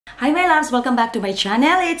Hi my loves! Welcome back to my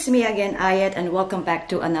channel. It's me again, Ayet, and welcome back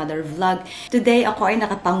to another vlog. Today, ako ay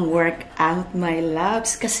nakapang-workout, my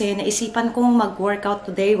loves. Kasi naisipan kong mag-workout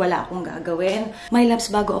today, wala akong gagawin. My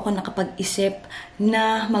loves, bago ako nakapag-isip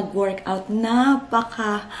na mag-workout,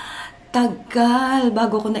 napaka-tagal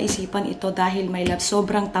bago ko naisipan ito dahil, my loves,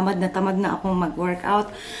 sobrang tamad na akong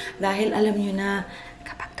mag-workout. Dahil alam nyo na,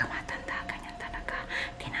 kapag tumatanda, ganyan talaga,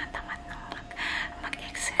 tinatamad ng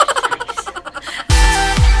mag-exercise.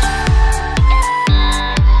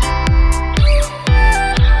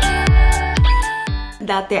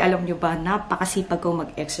 Dati, alam nyo ba, napakasipag ko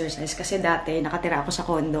mag-exercise. Kasi dati, nakatira ako sa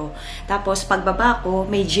condo. Tapos, pagbaba ko,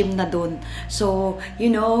 may gym na dun. So,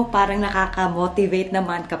 you know, parang nakaka-motivate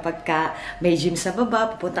naman kapag ka may gym sa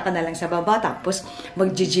baba, pupunta ka na lang sa baba, tapos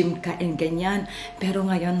mag-gym ka and ganyan. Pero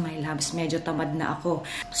ngayon, my loves, medyo tamad na ako.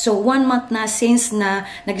 So, 1 month na since na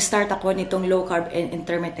nag-start ako nitong low carb and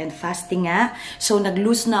intermittent fasting nga. So,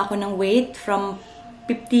 nag-lose na ako ng weight from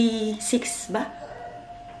 56 ba?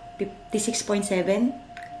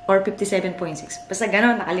 56.7 or 57.6. Basta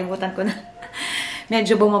gano'n, nakalimutan ko na.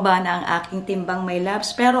 Medyo bumaba na ang aking timbang, my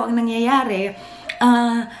loves. Pero ang nangyayari,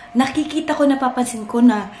 nakikita ko, napapansin ko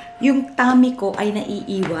na yung tummy ko ay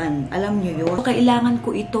naiiwan. Alam nyo yun? So, kailangan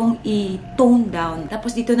ko itong i-tone down.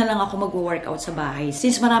 Tapos dito na lang ako mag-workout sa bahay.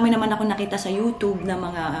 Since marami naman ako nakita sa YouTube na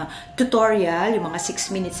mga tutorial, yung mga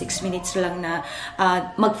 6 minutes lang na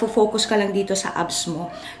magfo-focus ka lang dito sa abs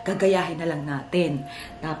mo, gagayahin na lang natin.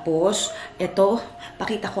 Tapos, ito,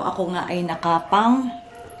 pakita ko ako nga ay nakapang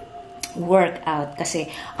workout kasi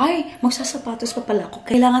ay magsasapatos pa pala ako.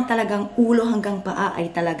 Kailangan talagang ulo hanggang paa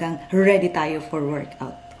ay talagang ready tayo for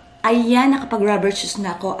workout. Ayan, nakapag rubber shoes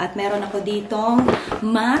na ako at meron ako ditong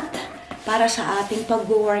mat para sa ating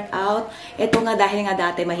pag-workout. Ito nga dahil nga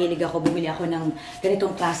dati mahilig ako, bumili ako ng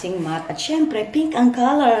ganitong klaseng mat at syempre pink ang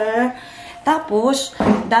color. Tapos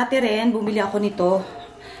dati rin bumili ako nito.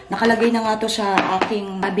 Nakalagay na nga to sa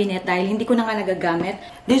aking cabinet dahil hindi ko na nga nagagamit.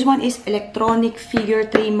 This one is electronic figure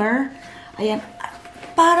trimmer. Ayan.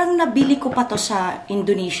 Parang nabili ko pa to sa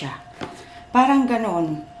Indonesia. Parang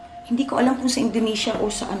ganon. Hindi ko alam kung sa Indonesia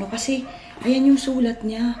o sa ano. Kasi, ayan yung sulat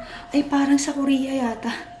niya. Ay, parang sa Korea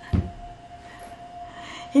yata.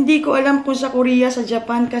 Hindi ko alam kung sa Korea, sa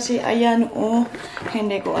Japan. Kasi, ayan, oh.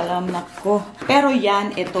 Hindi ko alam, nako. Pero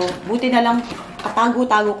yan, ito. Buti na lang,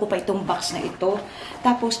 katago-tago ko pa itong box na ito.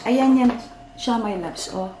 Tapos, ayan yan siya, my loves,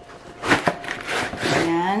 oh.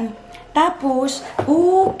 Ayan. Tapos,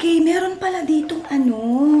 okay, meron pala ditong ano.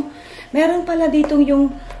 Meron pala ditong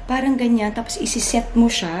yung parang ganyan. Tapos, isi-set mo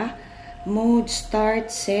siya. Mode,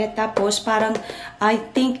 start, set. Tapos, parang, I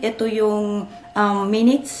think ito yung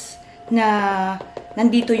minutes na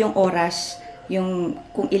nandito yung oras. Yung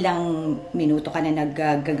kung ilang minuto ka na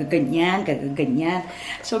nagaganyan.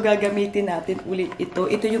 So, gagamitin natin ulit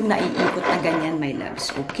ito. Ito yung naiikot na ganyan, my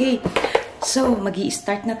loves. Okay. So,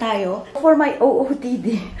 magi-start na tayo. For my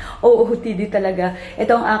OOTD talaga.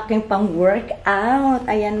 Ito ang aking pang-workout.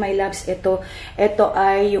 Ayan, my loves. Ito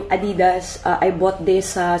ay yung Adidas. I bought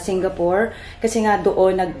this sa Singapore. Kasi nga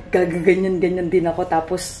doon, naggaganyan din ako.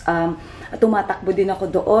 Tapos, tumatakbo din ako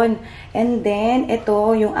doon. And then,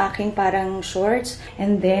 ito yung aking parang shorts.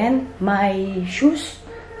 And then, my shoes.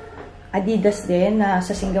 Adidas din, na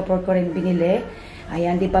sa Singapore ko rin binili.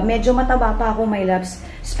 Ayan, di ba? Medyo mataba pa ako, my loves.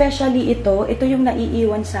 Especially ito yung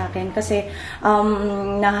naiiwan sa akin. Kasi,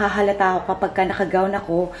 nahahalata ako kapag ka nakagown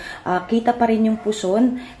ako. Kita pa rin yung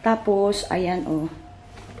puson. Tapos, ayan, oh.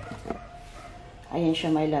 Ayan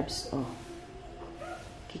siya, my loves. Oh.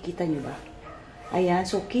 Kikita nyo ba? Ayan,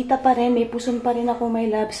 so kita pa rin, may puson pa rin ako, my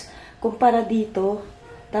loves, kumpara dito.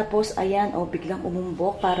 Tapos, ayan, oh, biglang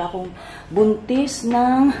umumbok para akong buntis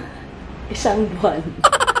ng 1 buwan.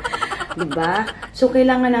 Diba? So,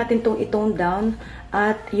 kailangan natin itong i-tone down.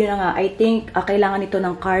 At, yun na nga, I think, kailangan ito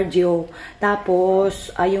ng cardio.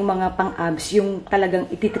 Tapos, yung mga pang-abs, yung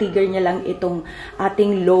talagang ititrigger niya lang itong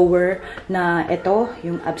ating lower na ito,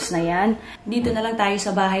 yung abs na yan. Dito na lang tayo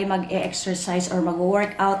sa bahay mag-e-exercise or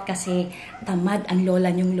mag-workout kasi tamad ang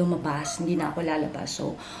lola niyong lumabas. Hindi na ako lalabas.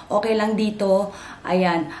 So, okay lang dito.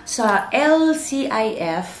 Ayan. Sa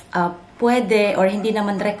Lcif, pwede or hindi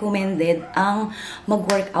naman recommended ang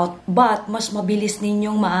mag-workout, but mas mabilis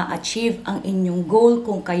ninyong ma-achieve ang inyong goal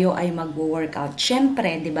kung kayo ay mag-workout.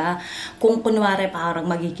 Syempre, di ba? Kung kunwari parang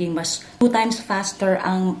magiging mas 2 times faster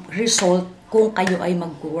ang result kung kayo ay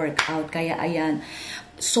mag-workout. Kaya ayan,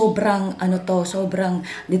 sobrang sobrang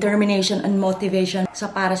determination and motivation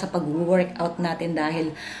para sa pag-workout natin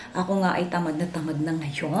dahil ako nga ay tamad na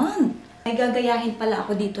ngayon. May gagayahin pala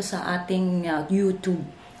ako dito sa ating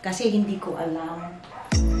YouTube. Kasi hindi ko alam.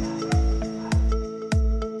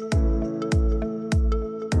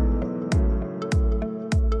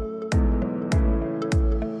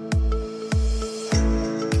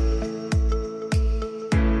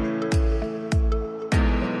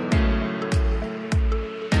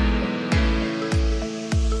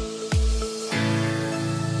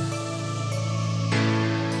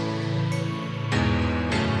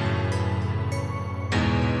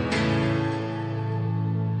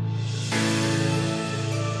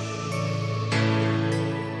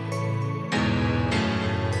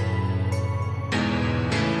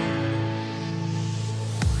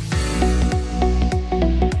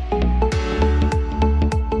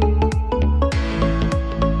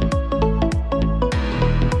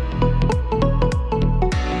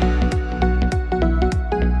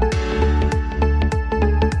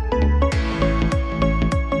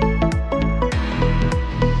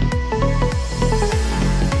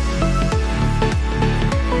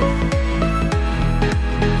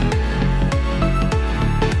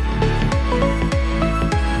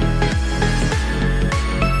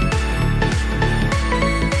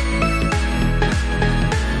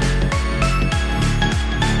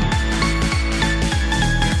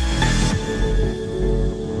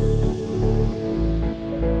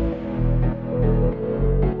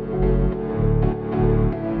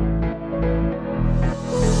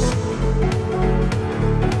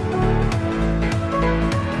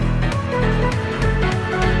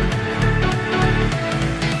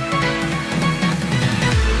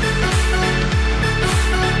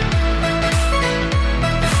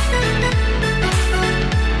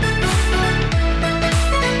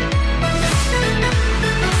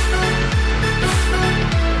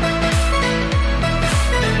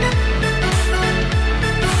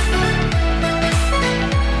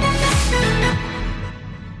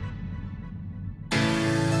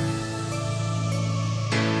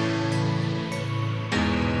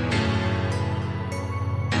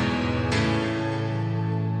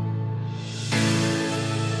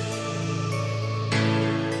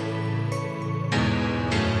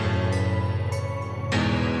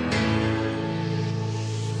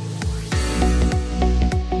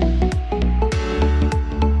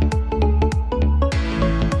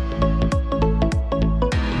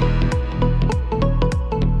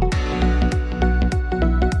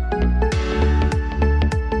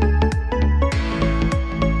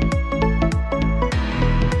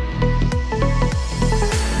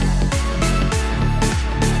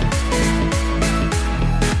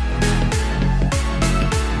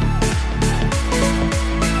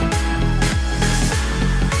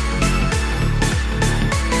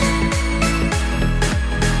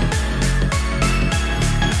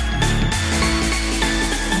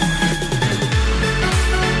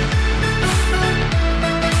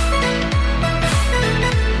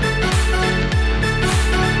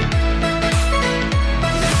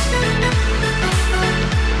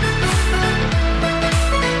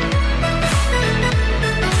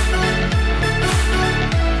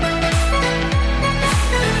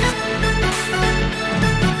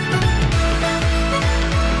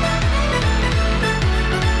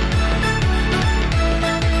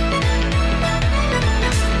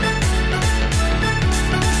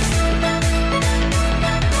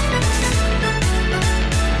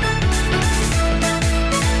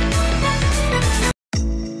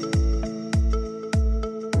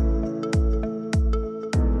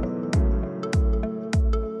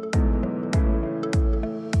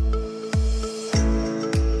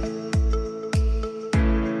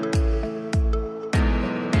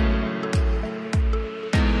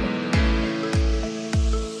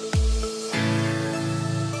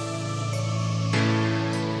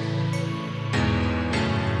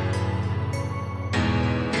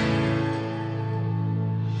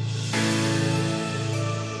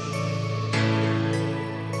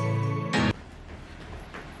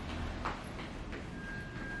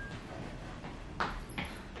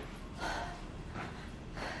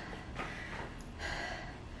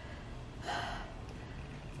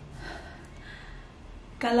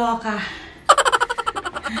 Kaloka.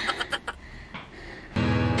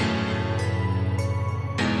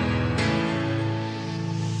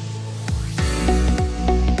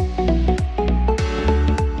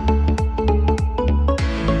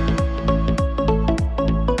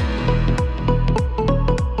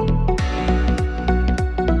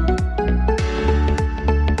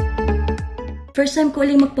 First time ko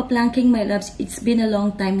uling magpa-planking, my loves. It's been a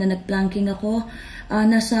long time na nag-planking ako.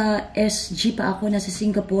 Nasa SG pa ako, nasa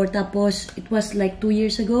Singapore. Tapos, it was like 2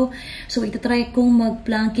 years ago. So, itatry kong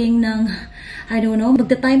mag-planking ng, I don't know,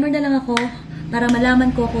 magta-timer na lang ako para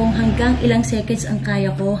malaman ko kung hanggang ilang seconds ang kaya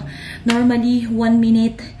ko. Normally, 1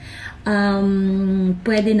 minute,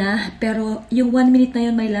 pwede na. Pero, yung 1 minute na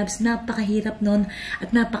yun, my loves, napakahirap nun at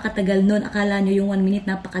napakatagal nun. Akala nyo yung 1 minute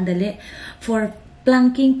napakadali for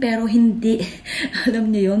planking, pero hindi.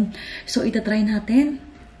 Alam niyo yun. So, itatry natin.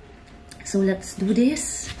 So, let's do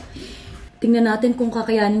this. Tingnan natin kung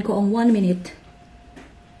kakayanin ko ang 1 minute.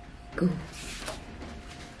 Go.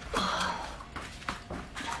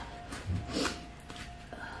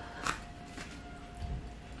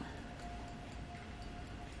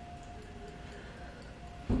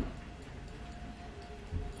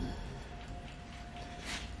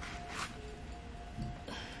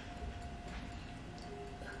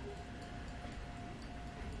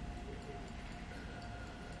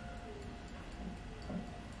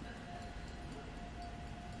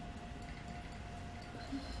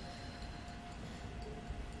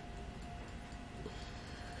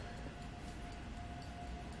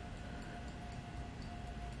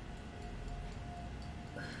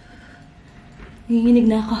 Nanginginig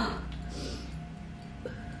na ako.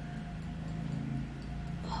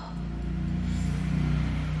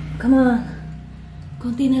 Come on.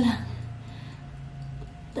 Konti na lang.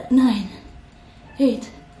 9, 8,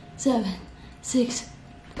 7, 6,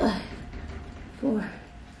 5, 4,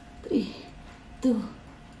 3, 2,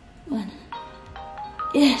 1.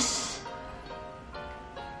 Yes!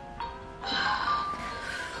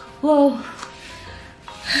 Whoa!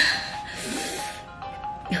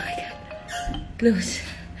 Close.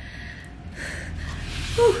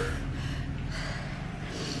 Whew.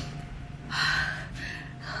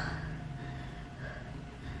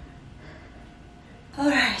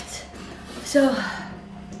 Alright. So,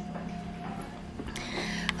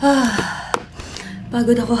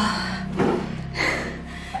 pagod ako.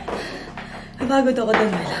 Pagod ako dun,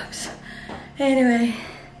 my loves. Anyway,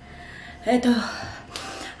 eto.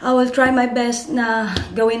 I will try my best na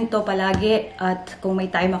gawin to palagi at kung may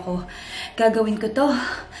time ako, gagawin ko to.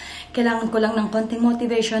 Kailangan ko lang ng konting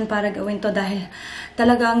motivation para gawin to dahil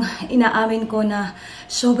talagang inaamin ko na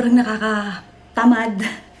sobrang nakakatamad.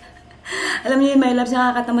 Alam niyo yun, my loves,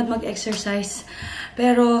 nakakatamad mag-exercise.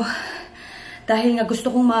 Pero dahil nga gusto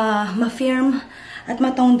kong ma-firm at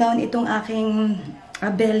ma-tone down itong aking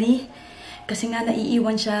belly kasi nga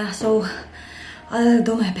naiiwan siya. So, I'll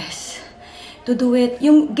do my best to do it.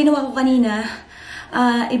 Yung ginawa ko kanina,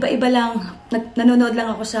 iba-iba lang. Nanonood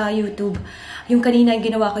lang ako sa YouTube. Yung kanina yung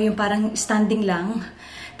ginawa ko yung parang standing lang.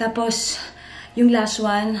 Tapos, yung last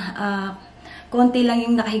one, konti lang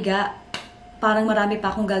yung nakahiga. Parang marami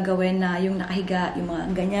pa akong gagawin na yung nakahiga, yung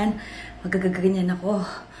mga ganyan. Magagaganyan ako.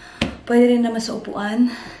 Pwede rin naman sa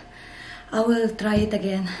upuan. I will try it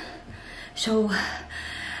again. So,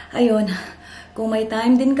 ayun. Kung may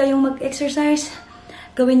time din kayong mag-exercise,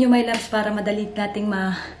 gawin nyo, my loves, para madali nating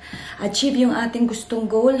ma-achieve yung ating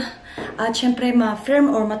gustong goal. At syempre,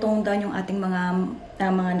 ma-firm or matone down yung ating mga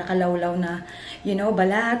nakalawlaw na, you know,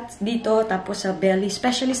 balat dito, tapos sa belly,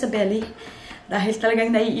 especially sa belly, dahil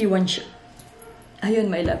talagang naiiwan siya.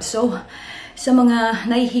 Ayun, my loves. So, sa mga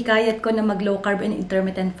nahihikayat ko na mag-low carb and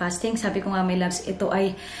intermittent fasting, sabi ko nga, my loves, ito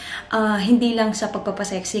ay hindi lang sa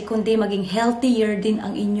pagpapasexy, kundi maging healthier din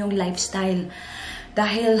ang inyong lifestyle.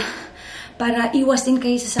 Dahil para iwas din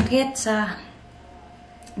kayo sa sakit, sa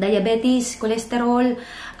diabetes, cholesterol,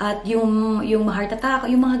 at yung heart attack,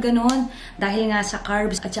 yung mga ganon. Dahil nga sa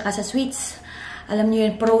carbs at saka sa sweets, alam niyo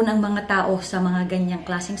yun, prone ang mga tao sa mga ganyang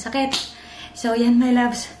klaseng sakit. So, yan, my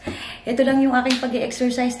loves. Ito lang yung aking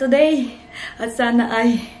pag-exercise today. At sana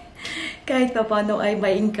ay, kahit pa paano ay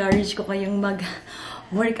ma-encourage ko kayong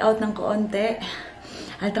mag-workout ng kaunti.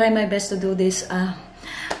 I'll try my best to do this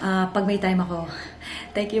pag may time ako.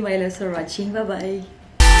 Thank you, my loves, for watching. Bye-bye.